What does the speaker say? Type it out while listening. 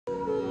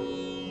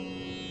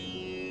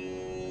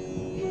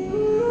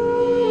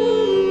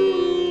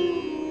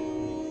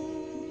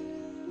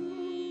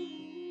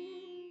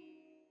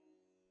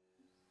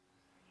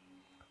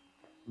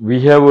We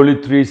have only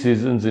 3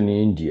 seasons in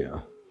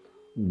India.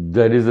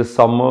 There is the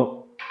summer,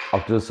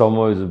 after the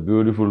summer is a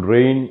beautiful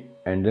rain,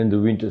 and then the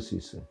winter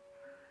season.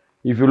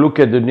 If you look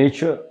at the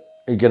nature,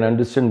 you can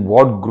understand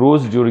what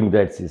grows during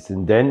that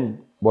season.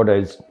 Then what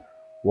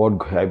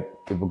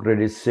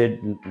Hippocrates said,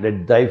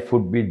 let thy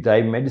food be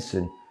thy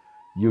medicine.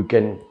 You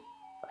can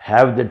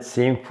have that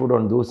same food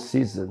on those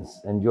seasons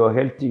and you are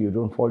healthy, you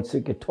don't fall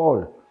sick at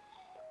all.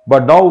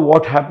 But now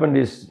what happened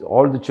is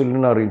all the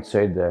children are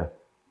inside the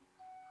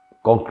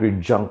concrete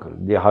jungle.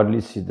 They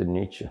hardly see the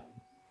nature.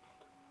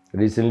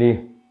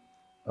 Recently,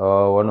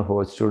 one of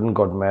our students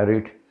got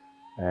married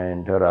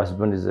and her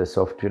husband is a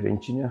software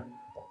engineer.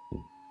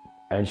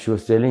 And she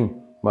was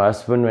telling, my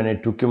husband, when I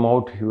took him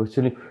out, he was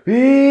telling,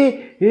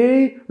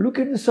 hey, look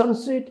at the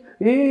sunset.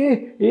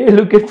 Hey,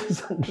 look at the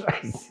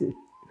sunrise.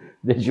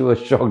 Then she was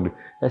shocked.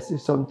 I said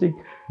something,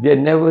 they had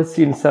never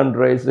seen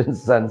sunrise and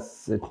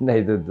sunset,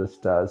 neither the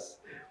stars.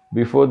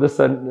 Before the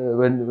sun,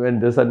 when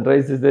the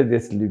sunrise is there, they're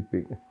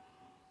sleeping.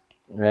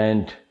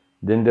 And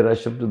then they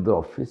rush up to the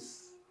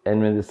office.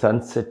 And when the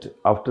sunset,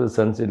 after the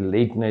sunset,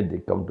 late night, they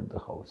come to the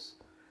house.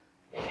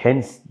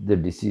 Hence the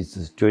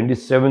diseases.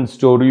 27th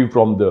story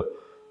from the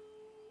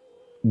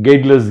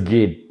Gateless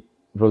Gate,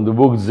 from the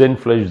book Zen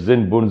Flesh,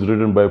 Zen Bones,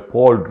 written by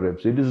Paul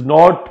Drebs. It is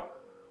not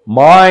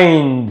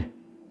mind.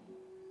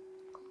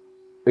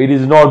 It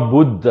is not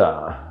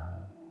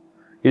Buddha.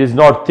 It is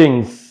not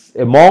things.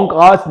 A monk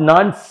asked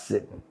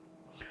Nansen,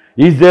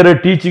 is there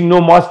a teaching no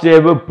master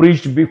ever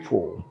preached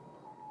before?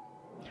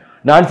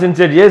 Nansen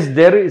said, yes,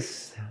 there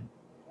is.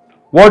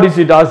 What is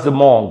it? Asked the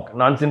monk.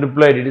 Nansen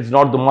replied, it is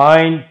not the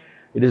mind,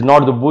 it is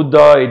not the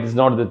Buddha, it is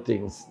not the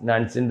things.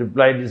 Nansen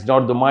replied, it is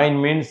not the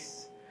mind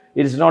means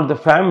it is not the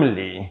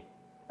family,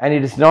 and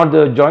it is not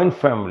the joint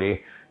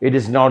family, it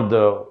is not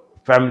the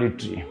family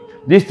tree.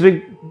 These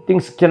 3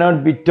 things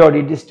cannot be taught,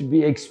 it is to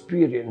be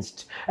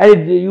experienced.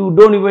 And you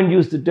don't even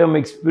use the term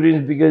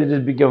experience because it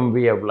has become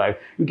way of life.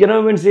 You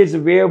cannot even say it's a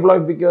way of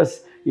life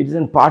because it is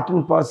a part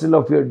and parcel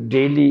of your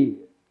daily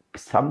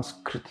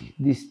samskriti,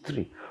 these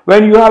 3.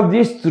 When you have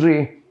these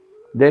 3,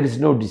 there is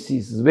no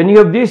diseases. When you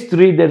have these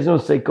 3, there is no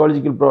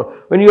psychological problem.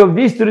 When you have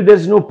these 3, there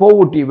is no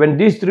poverty. When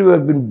these 3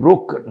 have been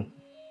broken,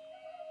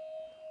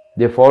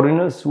 the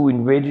foreigners who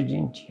invaded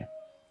India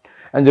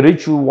and the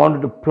rich who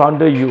wanted to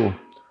plunder you,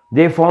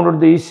 they found out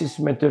the easiest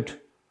method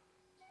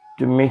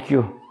to make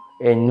you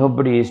a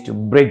nobody is to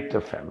break the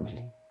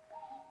family.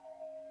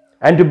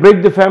 And to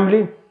break the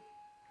family,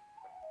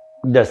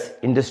 thus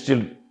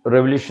industrial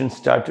revolution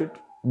started,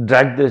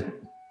 dragged the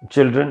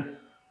children,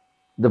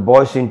 the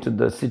boys into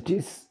the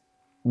cities.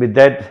 With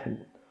that,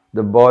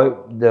 the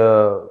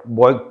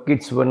boy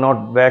kids were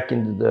not back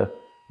into the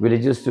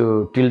villages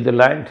to till the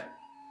land.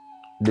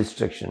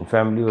 Destruction.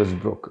 Family was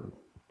broken.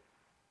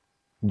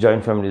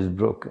 Joint family is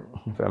broken.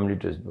 Family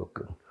tree is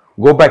broken.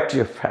 Go back to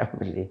your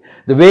family.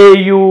 The way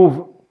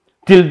you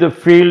till the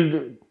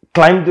field,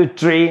 climb the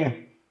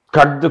tree,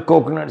 cut the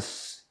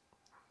coconuts,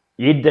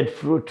 eat that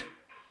fruit,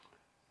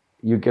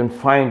 you can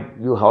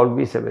find you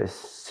always have a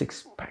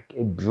 6-pack,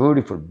 a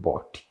beautiful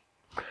body.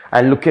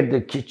 And look at the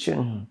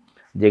kitchen.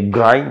 They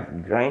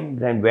grind.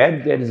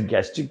 Where there is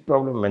gastric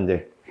problem and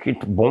they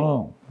hit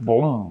boom.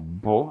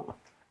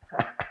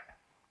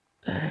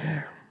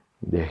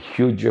 The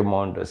huge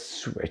amount of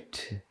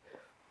sweat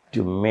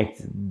to make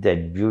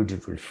that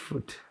beautiful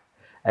food.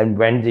 And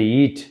when they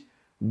eat,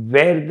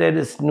 where there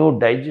is no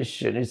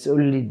digestion, it's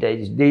only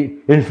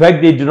digestion. In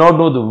fact, they do not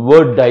know the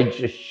word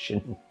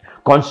digestion,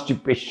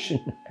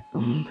 constipation.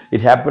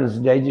 It happens,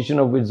 digestion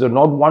of it, so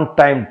not 1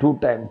 time, 2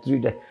 times,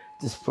 3 times.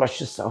 Just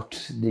flushes out.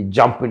 They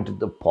jump into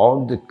the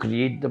pond, they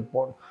create the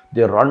pond,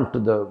 they run to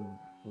the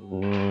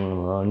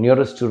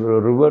nearest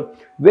river.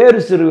 Where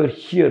is the river?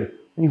 Here.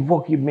 When you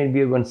walk, it may be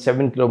even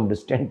 7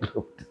 kilometers, 10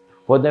 kilometers.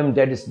 For them,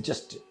 that is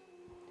just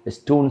a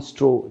stone's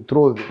throw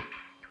away.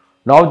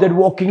 Now that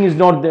walking is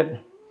not there.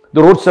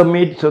 The roads are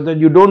made so that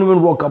you don't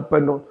even walk up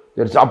and down.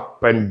 There's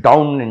up and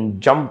down and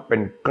jump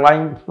and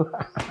climb.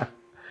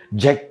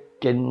 Jack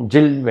and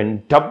Jill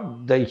went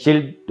up the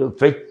hill to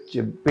fetch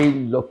a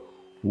pail of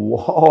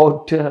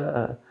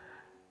water.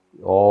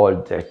 All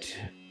that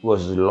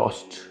was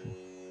lost.